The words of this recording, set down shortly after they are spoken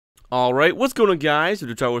Alright, what's going on, guys?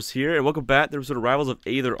 jtails here, and welcome back to the episode of Rivals of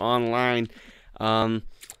Aether Online. So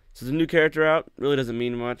there's a new character out. Really doesn't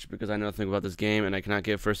mean much because I know nothing about this game and I cannot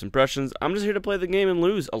give first impressions. I'm just here to play the game and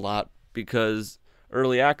lose a lot because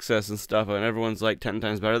early access and stuff, and everyone's like 10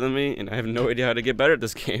 times better than me, and I have no idea how to get better at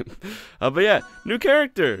this game. But yeah, new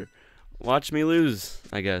character. Watch me lose,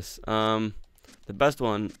 I guess. The best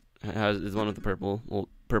one is one with the purple, well,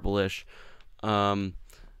 purplish. I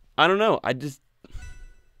don't know.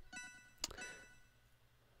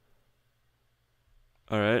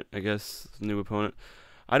 Alright, I guess new opponent.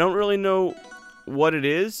 I don't really know what it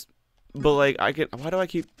is, but like why do I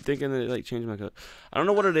keep thinking that it like changed my color? I don't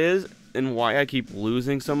know what it is and why I keep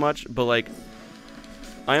losing so much, but like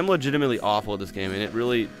I am legitimately awful at this game and it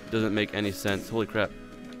really doesn't make any sense. Holy crap.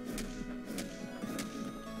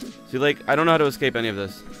 See, like I don't know how to escape any of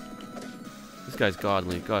this. This guy's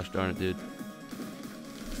godly. Gosh darn it, dude.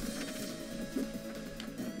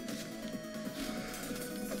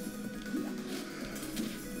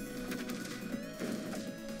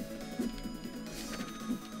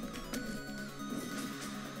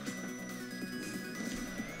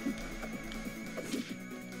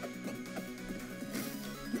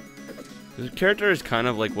 The character is kind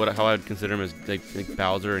of like how I would consider him as like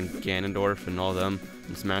Bowser and Ganondorf and all them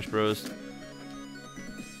in Smash Bros.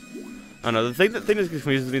 I don't know, the thing that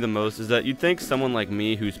confuses me the most is that you'd think someone like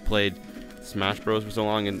me who's played Smash Bros for so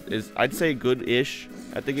long and is, I'd say, good-ish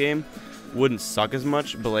at the game, wouldn't suck as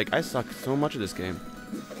much, but like I suck so much at this game.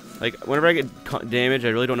 Like whenever I get damaged, I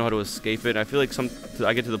really don't know how to escape it. I feel like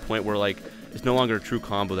I get to the point where like it's no longer a true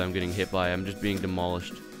combo that I'm getting hit by. I'm just being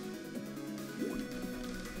demolished.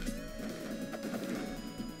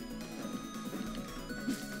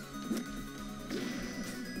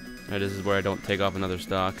 This is where I don't take off another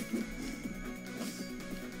stock.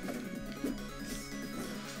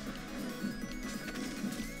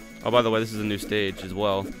 Oh, by the way, this is a new stage as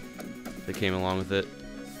well that came along with it.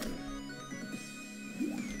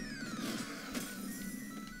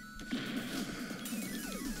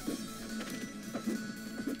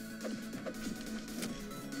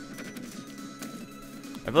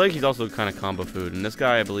 I feel like he's also kind of combo food, and this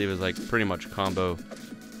guy I believe is like pretty much combo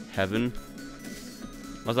heaven.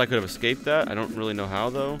 Unless I could have escaped that. I don't really know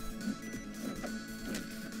how, though.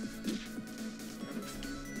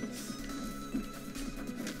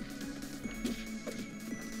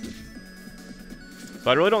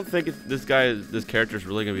 So I really don't think this character is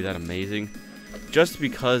really going to be that amazing. Just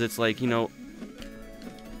because it's like, you know,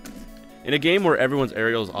 in a game where everyone's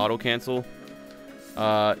aerials auto-cancel,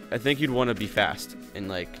 I think you'd want to be fast. And,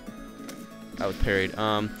 like, I was parried.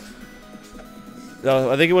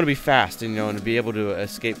 I think you want to be fast, and you know, and be able to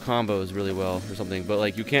escape combos really well or something. But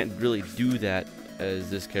like, you can't really do that as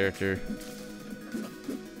this character.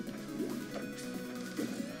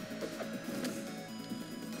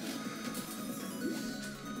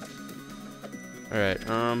 All right.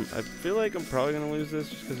 I feel like I'm probably gonna lose this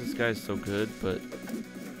just because this guy's so good, but.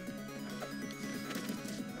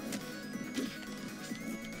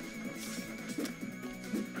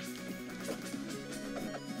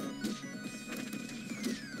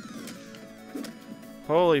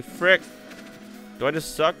 Holy frick. Do I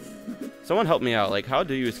just suck? Someone help me out. Like, how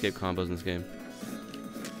do you escape combos in this game?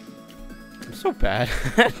 I'm so bad.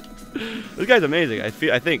 This guy's amazing. I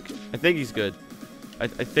think he's good. I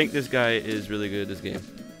think this guy is really good at this game.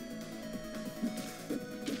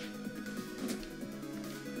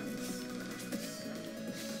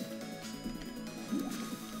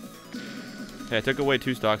 Hey, I took away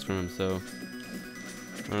 2 stocks from him, so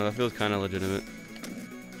I don't know, that feels kind of legitimate.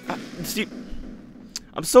 See,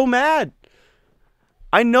 I'm so mad.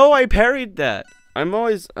 I know I parried that. I'm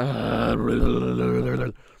always. I'm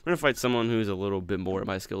gonna fight someone who's a little bit more at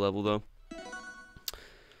my skill level, though.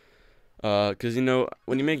 Cause you know,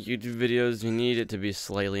 when you make YouTube videos, you need it to be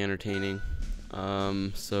slightly entertaining.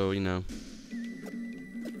 So you know.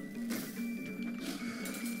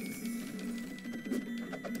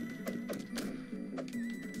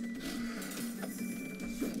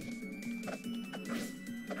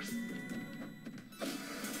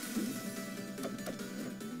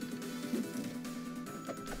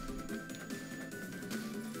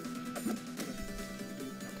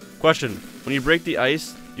 Question: when you break the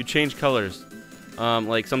ice, you change colors.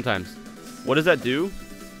 Like sometimes. What does that do?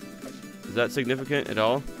 Is that significant at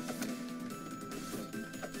all?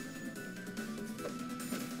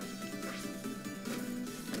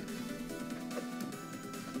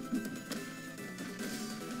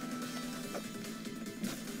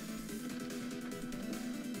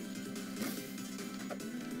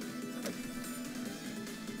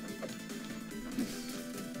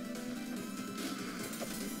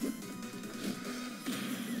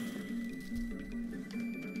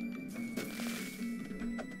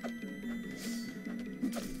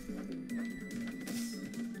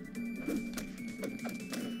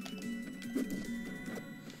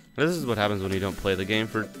 This is what happens when you don't play the game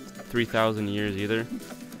for 3,000 years either.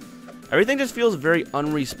 Everything just feels very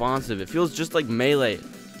unresponsive. It feels just like Melee.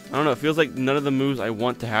 I don't know, it feels like none of the moves I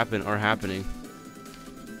want to happen are happening.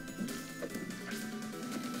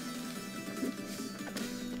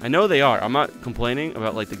 I know they are. I'm not complaining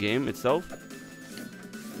about like the game itself.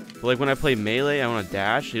 But like when I play Melee, I want to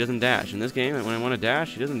dash. He doesn't dash. In this game, when I want to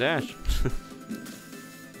dash, he doesn't dash.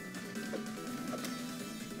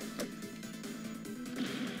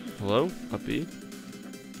 Hello? Up B?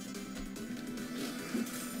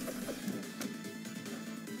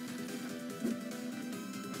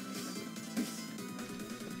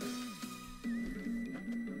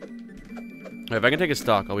 If I can take a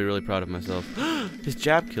stock, I'll be really proud of myself. His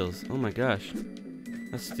jab kills. Oh my gosh.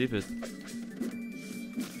 That's stupid.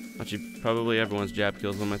 Actually, probably everyone's jab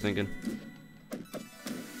kills. What am I thinking?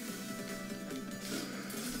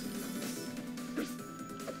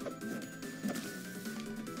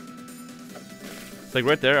 It's like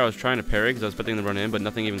right there, I was trying to parry because I was expecting to run in, but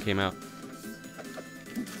nothing even came out.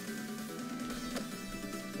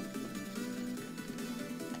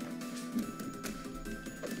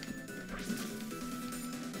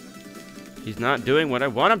 He's not doing what I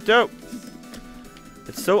want him to.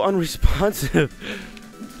 It's so unresponsive.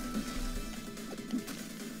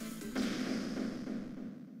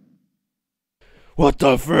 What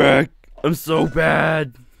the frick? I'm so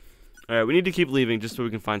bad. Alright, we need to keep leaving just so we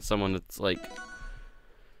can find someone that's like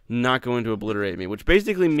not going to obliterate me, which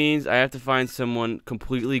basically means I have to find someone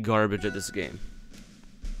completely garbage at this game.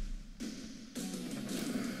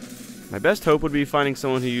 My best hope would be finding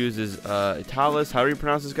someone who uses jtails. How do you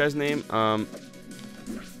pronounce this guy's name?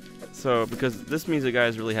 So, because this means the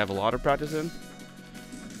guys really have a lot of practice in.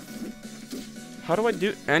 How do I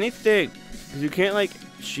do anything? Because you can't like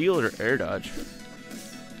shield or air dodge.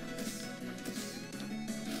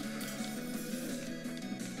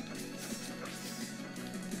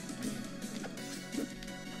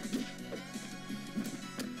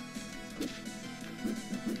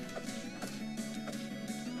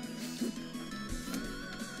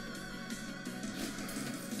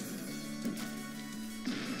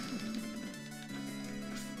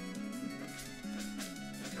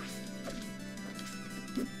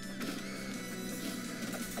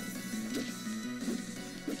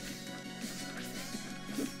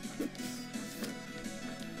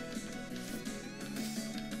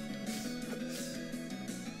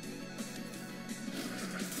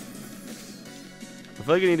 I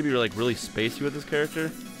feel like I need to be like really spacey with this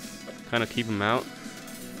character, kind of keep him out.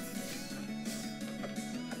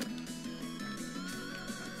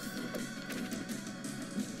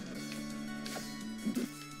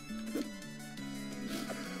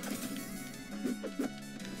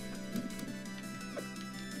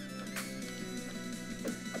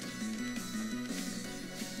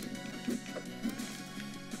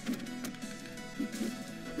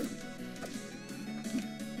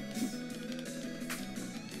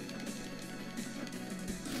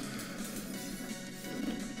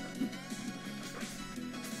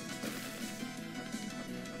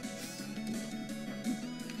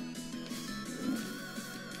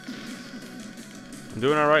 I'm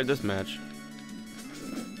doing alright this match.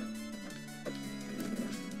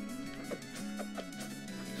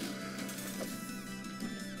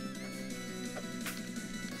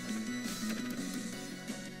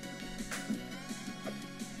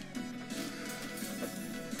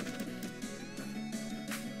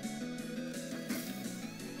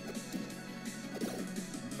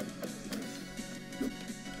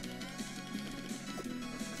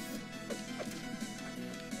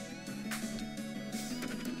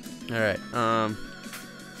 Alright,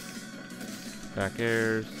 back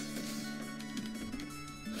airs.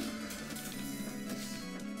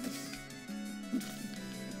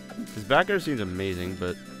 His back air seems amazing,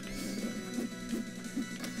 but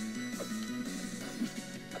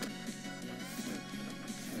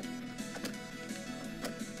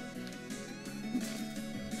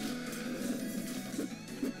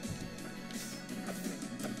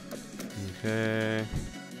okay.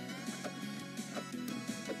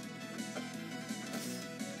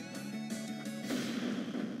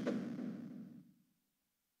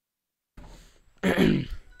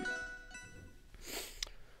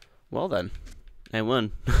 Well then, I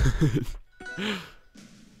won.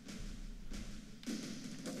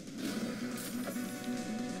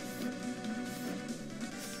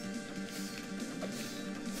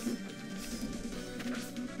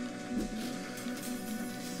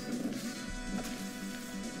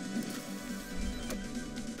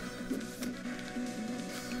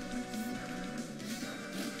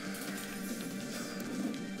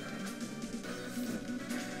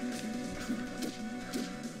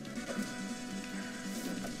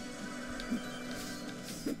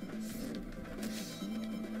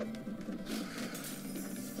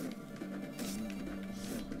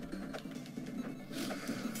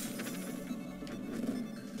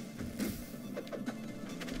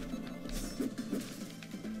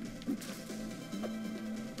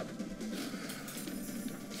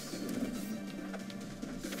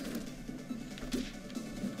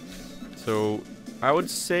 So I would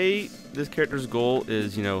say this character's goal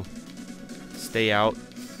is, you know, stay out,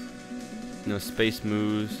 you know, space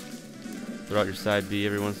moves, throw out your side B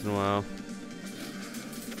every once in a while.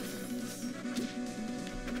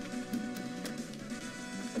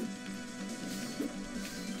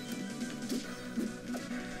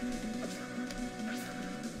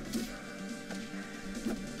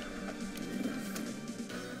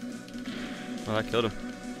 Oh, that killed him.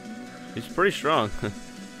 He's pretty strong.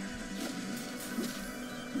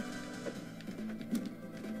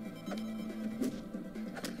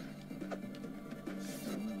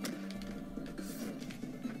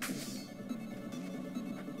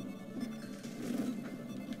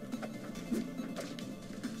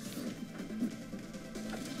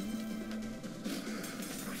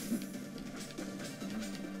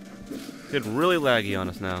 It's getting really laggy on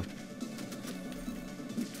us now.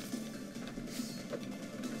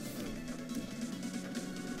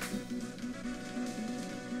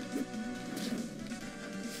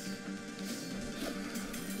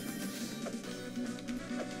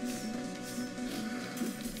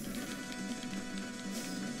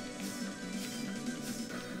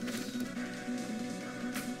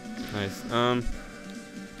 Nice.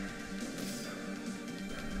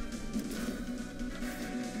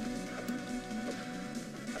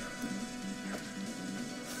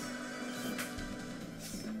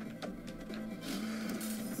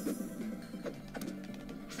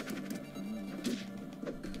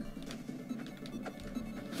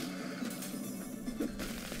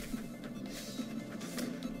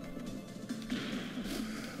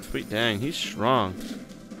 Sweet dang, he's strong.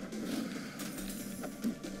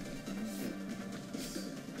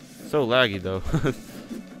 So laggy though.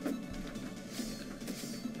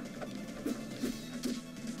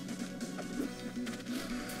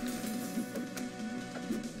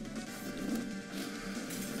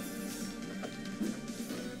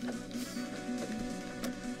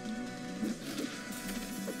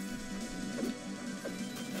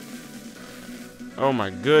 Oh my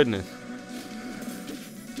goodness.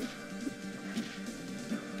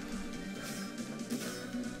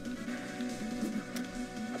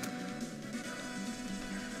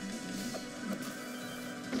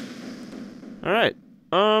 Alright,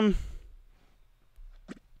 I'm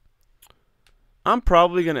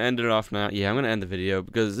probably going to end it off now. Yeah, I'm going to end the video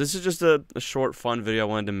because this is just a short, fun video I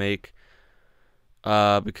wanted to make.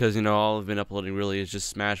 Because, you know, all I've been uploading really is just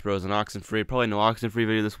Smash Bros. And Oxenfree. Probably no Oxenfree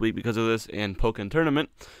video this week because of this, and Pokemon Tournament.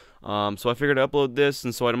 So I figured to upload this,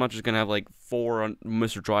 and so I'm not just going to have like 4 on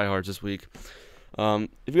Mr. Tryhards this week.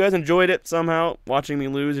 If you guys enjoyed it somehow, watching me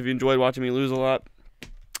lose, if you enjoyed watching me lose a lot,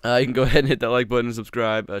 you can go ahead and hit that like button and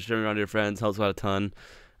subscribe. Share it around to your friends. Helps out a ton.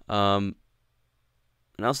 And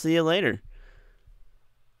I'll see you later.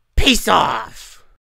 Peace off!